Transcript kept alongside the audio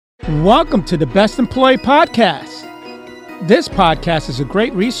Welcome to the Best Employee Podcast. This podcast is a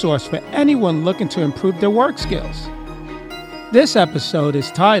great resource for anyone looking to improve their work skills. This episode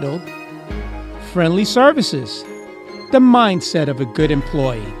is titled Friendly Services, the Mindset of a Good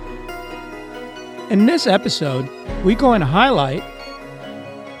Employee. In this episode, we're going to highlight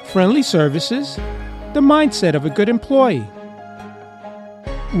Friendly Services, the Mindset of a Good Employee,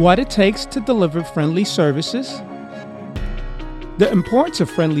 what it takes to deliver friendly services, the importance of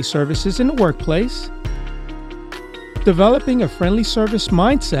friendly services in the workplace, developing a friendly service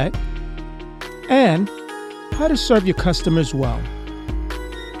mindset, and how to serve your customers well.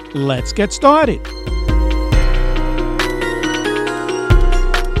 Let's get started.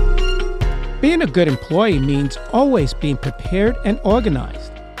 Being a good employee means always being prepared and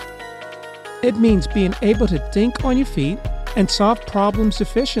organized. It means being able to think on your feet and solve problems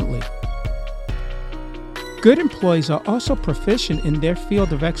efficiently. Good employees are also proficient in their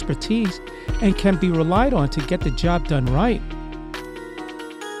field of expertise and can be relied on to get the job done right.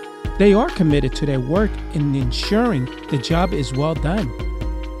 They are committed to their work in ensuring the job is well done.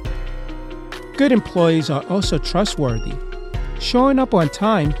 Good employees are also trustworthy, showing up on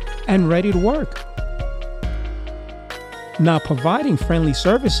time and ready to work. Now, providing friendly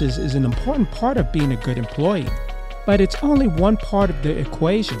services is an important part of being a good employee, but it's only one part of the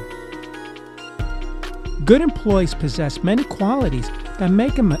equation. Good employees possess many qualities that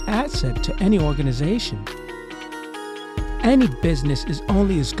make them an asset to any organization. Any business is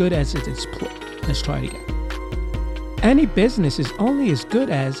only as good as its Any business is only as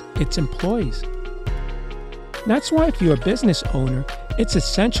good as its employees. That's why if you're a business owner, it's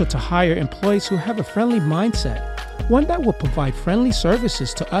essential to hire employees who have a friendly mindset, one that will provide friendly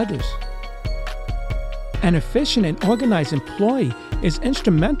services to others. An efficient and organized employee is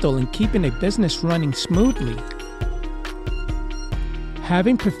instrumental in keeping a business running smoothly.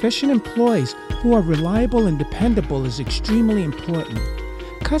 Having proficient employees who are reliable and dependable is extremely important.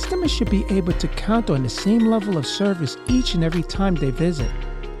 Customers should be able to count on the same level of service each and every time they visit.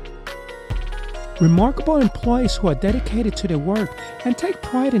 Remarkable employees who are dedicated to their work and take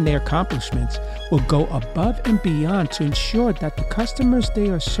pride in their accomplishments will go above and beyond to ensure that the customers they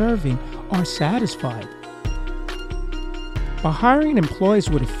are serving are satisfied. By hiring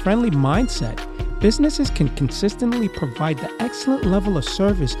employees with a friendly mindset, businesses can consistently provide the excellent level of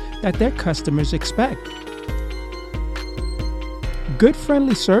service that their customers expect. Good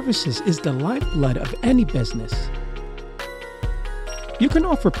friendly services is the lifeblood of any business. You can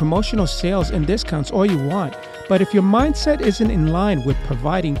offer promotional sales and discounts all you want, but if your mindset isn't in line with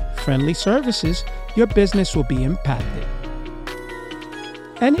providing friendly services, your business will be impacted.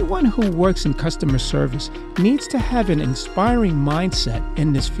 Anyone who works in customer service needs to have an inspiring mindset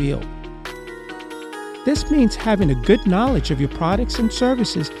in this field. This means having a good knowledge of your products and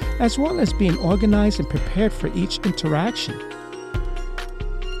services, as well as being organized and prepared for each interaction.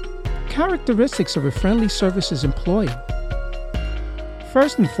 Characteristics of a friendly services employee.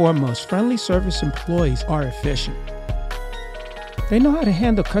 First and foremost, friendly service employees are efficient. They know how to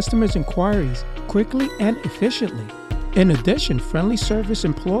handle customers' inquiries quickly and efficiently. In addition, friendly service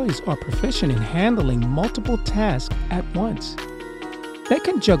employees are proficient in handling multiple tasks at once. They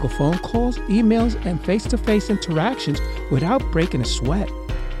can juggle phone calls, emails, and face-to-face interactions without breaking a sweat.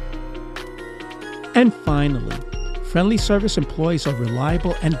 And finally, friendly service employees are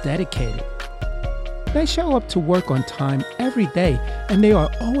reliable and dedicated. They show up to work on time every day, and they are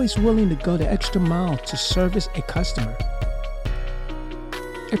always willing to go the extra mile to service a customer.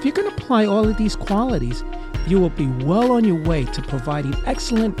 If you can apply all of these qualities, you will be well on your way to providing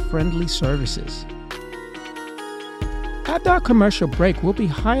excellent friendly services. After our commercial break, we'll be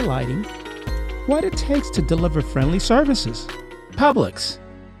highlighting what it takes to deliver friendly services. Publix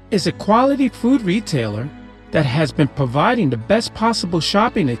is a quality food retailer that has been providing the best possible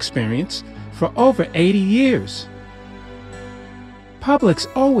shopping experience for over 80 years. Publix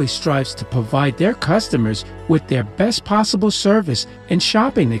always strives to provide their customers with their best possible service and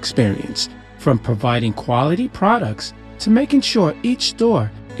shopping experience, from providing quality products to making sure each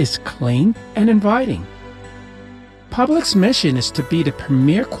store is clean and inviting. Publix's mission is to be the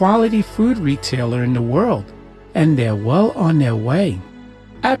premier quality food retailer in the world, and they're well on their way.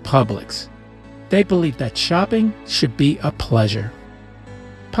 At Publix, they believe that shopping should be a pleasure.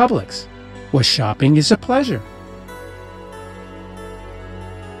 Publix, where shopping is a pleasure.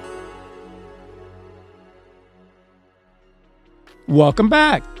 Welcome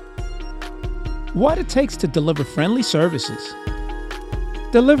back. What it takes to deliver friendly services.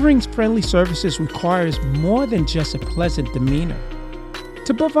 Delivering friendly services requires more than just a pleasant demeanor.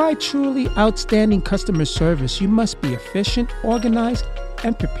 To provide truly outstanding customer service, you must be efficient, organized,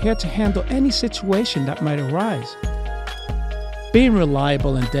 and prepared to handle any situation that might arise. Being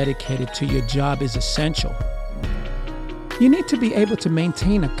reliable and dedicated to your job is essential. You need to be able to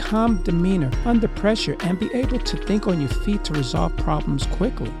maintain a calm demeanor under pressure and be able to think on your feet to resolve problems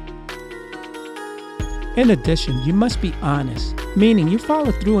quickly. In addition, you must be honest, meaning you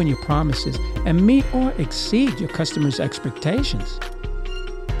follow through on your promises and meet or exceed your customers' expectations.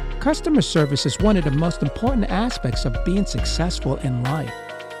 Customer service is one of the most important aspects of being successful in life.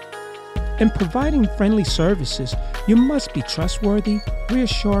 In providing friendly services, you must be trustworthy,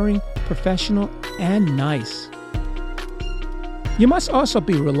 reassuring, professional, and nice. You must also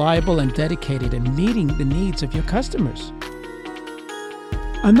be reliable and dedicated in meeting the needs of your customers.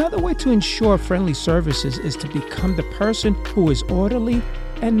 Another way to ensure friendly services is to become the person who is orderly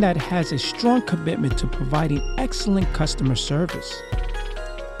and that has a strong commitment to providing excellent customer service.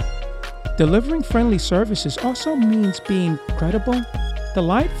 Delivering friendly services also means being credible,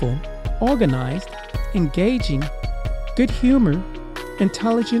 delightful, organized, engaging, good humor,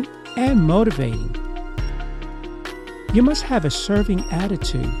 intelligent, and motivating. You must have a serving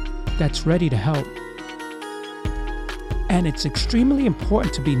attitude that's ready to help. And it's extremely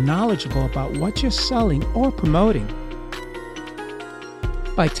important to be knowledgeable about what you're selling or promoting.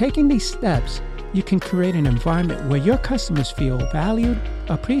 By taking these steps, you can create an environment where your customers feel valued,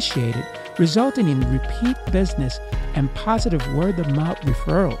 appreciated, resulting in repeat business and positive word-of-mouth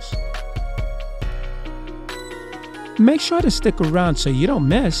referrals. Make sure to stick around so you don't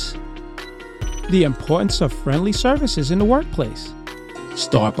miss the importance of friendly services in the workplace.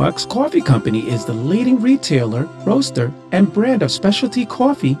 Starbucks Coffee Company is the leading retailer, roaster, and brand of specialty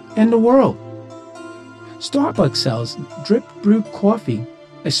coffee in the world. Starbucks sells drip brewed coffee,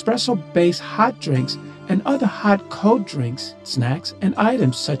 espresso-based hot drinks, and other hot cold drinks, snacks, and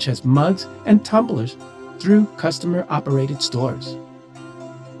items such as mugs and tumblers through customer-operated stores.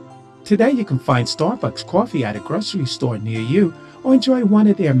 Today you can find Starbucks coffee at a grocery store near you or enjoy one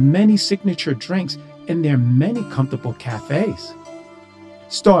of their many signature drinks in their many comfortable cafes.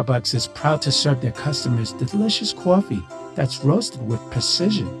 Starbucks is proud to serve their customers delicious coffee that's roasted with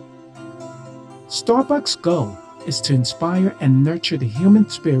precision. Starbucks' goal is to inspire and nurture the human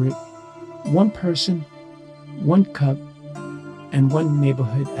spirit, one person, one cup, and one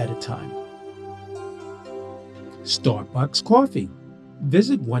neighborhood at a time. Starbucks Coffee.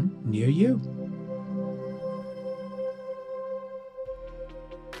 Visit one near you.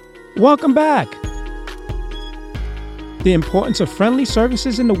 Welcome back. The importance of friendly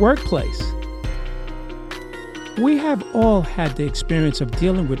services in the workplace. We have all had the experience of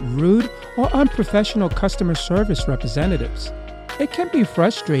dealing with rude or unprofessional customer service representatives. It can be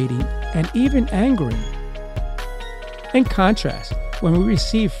frustrating and even angering. In contrast, when we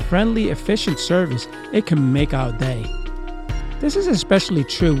receive friendly, efficient service, it can make our day. This is especially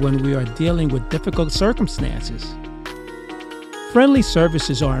true when we are dealing with difficult circumstances. Friendly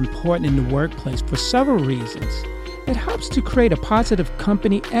services are important in the workplace for several reasons. It helps to create a positive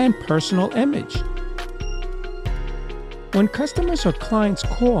company and personal image. When customers or clients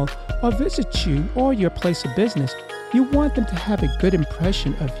call or visit you or your place of business, you want them to have a good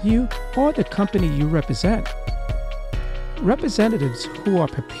impression of you or the company you represent. Representatives who are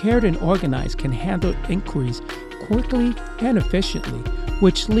prepared and organized can handle inquiries quickly and efficiently,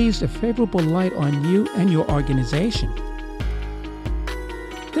 which leaves a favorable light on you and your organization.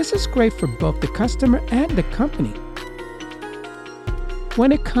 This is great for both the customer and the company.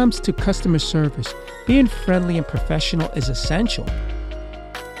 When it comes to customer service, being friendly and professional is essential.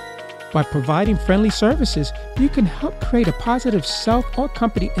 By providing friendly services, you can help create a positive self or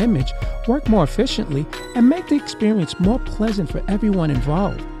company image, work more efficiently, and make the experience more pleasant for everyone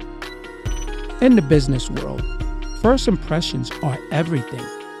involved. In the business world, first impressions are everything.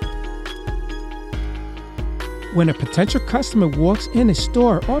 When a potential customer walks in a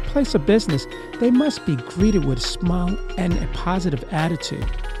store or place of business, they must be greeted with a smile and a positive attitude.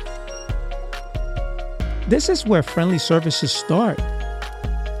 This is where friendly services start.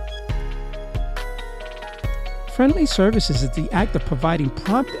 Friendly services is the act of providing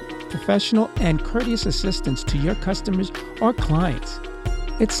prompt, professional, and courteous assistance to your customers or clients.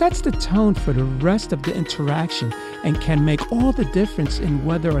 It sets the tone for the rest of the interaction and can make all the difference in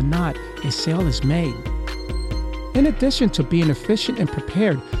whether or not a sale is made. In addition to being efficient and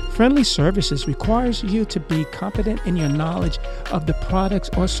prepared, friendly services requires you to be competent in your knowledge of the products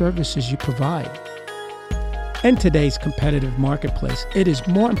or services you provide. In today's competitive marketplace, it is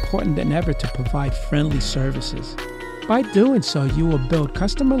more important than ever to provide friendly services. By doing so, you will build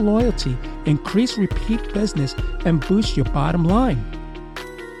customer loyalty, increase repeat business, and boost your bottom line.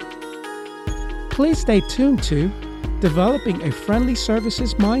 Please stay tuned to developing a friendly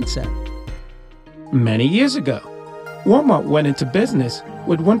services mindset. Many years ago, Walmart went into business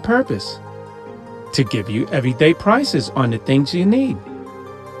with one purpose: to give you everyday prices on the things you need.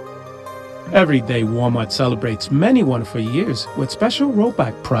 Every day, Walmart celebrates many wonderful years with special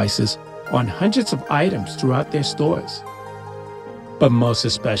rollback prices on hundreds of items throughout their stores. But most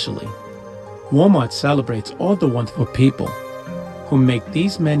especially, Walmart celebrates all the wonderful people who make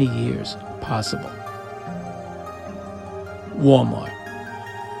these many years possible. Walmart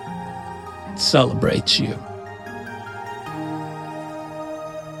celebrates you.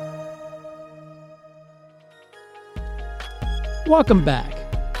 Welcome back.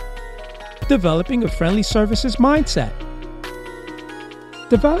 Developing a friendly services mindset.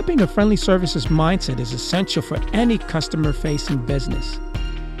 Developing a friendly services mindset is essential for any customer-facing business.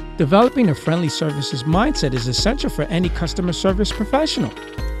 Developing a friendly services mindset is essential for any customer service professional.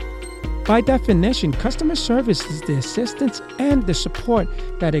 By definition, customer service is the assistance and the support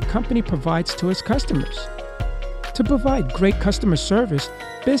that a company provides to its customers. To provide great customer service,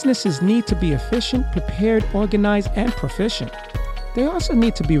 businesses need to be efficient, prepared, organized, and proficient. They also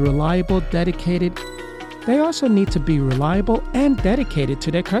need to be reliable and dedicated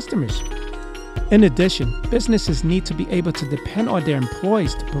to their customers. In addition, businesses need to be able to depend on their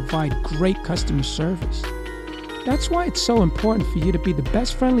employees to provide great customer service. That's why it's so important for you to be the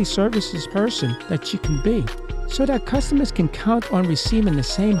best friendly services person that you can be, so that customers can count on receiving the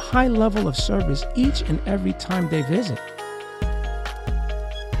same high level of service each and every time they visit.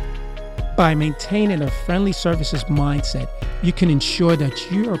 By maintaining a friendly services mindset, you can ensure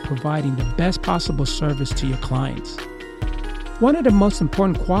that you are providing the best possible service to your clients. One of the most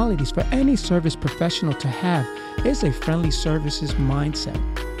important qualities for any service professional to have is a friendly services mindset.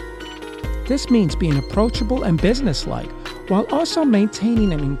 This means being approachable and businesslike, while also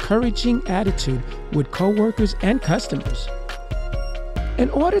maintaining an encouraging attitude with coworkers and customers. In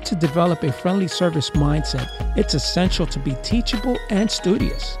order to develop a friendly service mindset, it's essential to be teachable and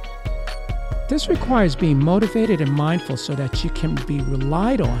studious. This requires being motivated and mindful so that you can be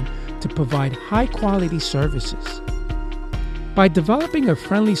relied on to provide high-quality services. By developing a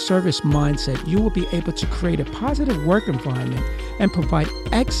friendly service mindset, you will be able to create a positive work environment and provide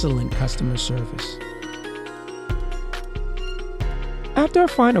excellent customer service. After a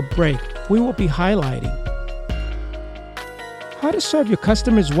final break, we will be highlighting how to serve your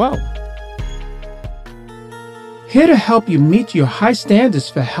customers well. Here to help you meet your high standards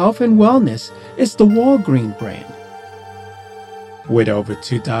for health and wellness is the Walgreens brand. With over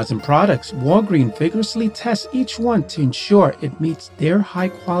 2,000 products, Walgreens vigorously tests each one to ensure it meets their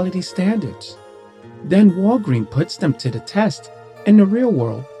high-quality standards. Then Walgreens puts them to the test in the real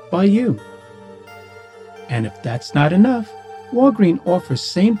world by you. And if that's not enough, Walgreens offers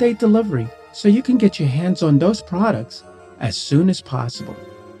same-day delivery so you can get your hands on those products as soon as possible.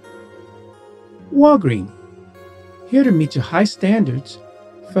 Walgreens, here to meet your high standards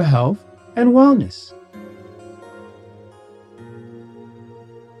for health and wellness.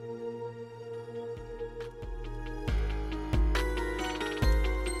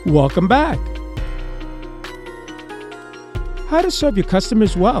 Welcome back. How to serve your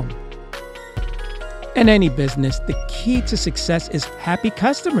customers well. In any business, the key to success is happy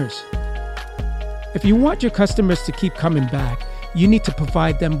customers. If you want your customers to keep coming back, you need to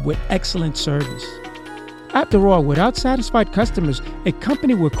provide them with excellent service. After all, without satisfied customers, a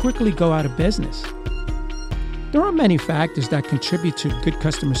company will quickly go out of business. There are many factors that contribute to good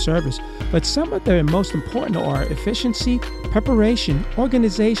customer service, but some of the most important are efficiency, preparation,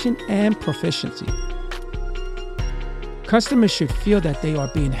 organization, and proficiency. Customers should feel that they are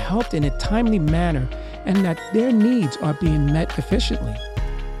being helped in a timely manner and that their needs are being met efficiently.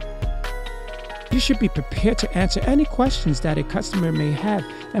 You should be prepared to answer any questions that a customer may have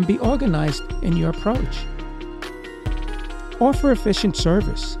and be organized in your approach. Offer efficient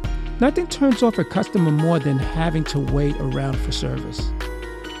service. Nothing turns off a customer more than having to wait around for service.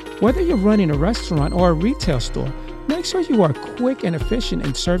 Whether you're running a restaurant or a retail store, make sure you are quick and efficient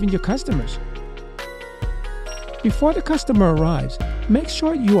in serving your customers. Before the customer arrives, make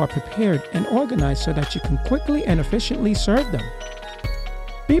sure you are prepared and organized so that you can quickly and efficiently serve them.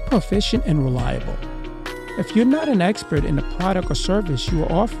 Be proficient and reliable. If you're not an expert in the product or service you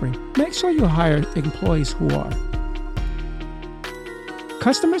are offering, make sure you hire employees who are.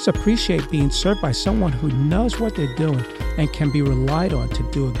 Customers appreciate being served by someone who knows what they're doing and can be relied on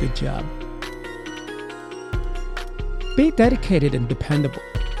to do a good job. Be dedicated and dependable.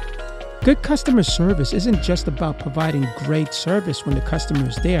 Good customer service isn't just about providing great service when the customer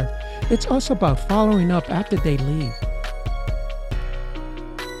is there. It's also about following up after they leave.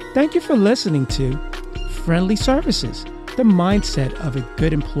 Thank you for listening to friendly services, the mindset of a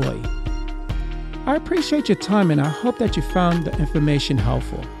good employee. I appreciate your time and I hope that you found the information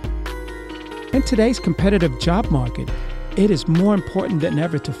helpful. In today's competitive job market, it is more important than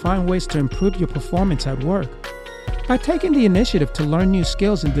ever to find ways to improve your performance at work. By taking the initiative to learn new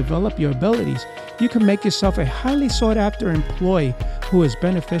skills and develop your abilities, you can make yourself a highly sought-after employee who is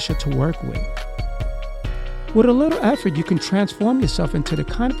beneficial to work with. With a little effort, you can transform yourself into the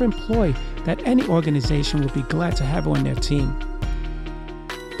kind of employee that any organization will be glad to have on their team.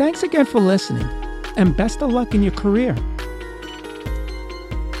 Thanks again for listening, and best of luck in your career.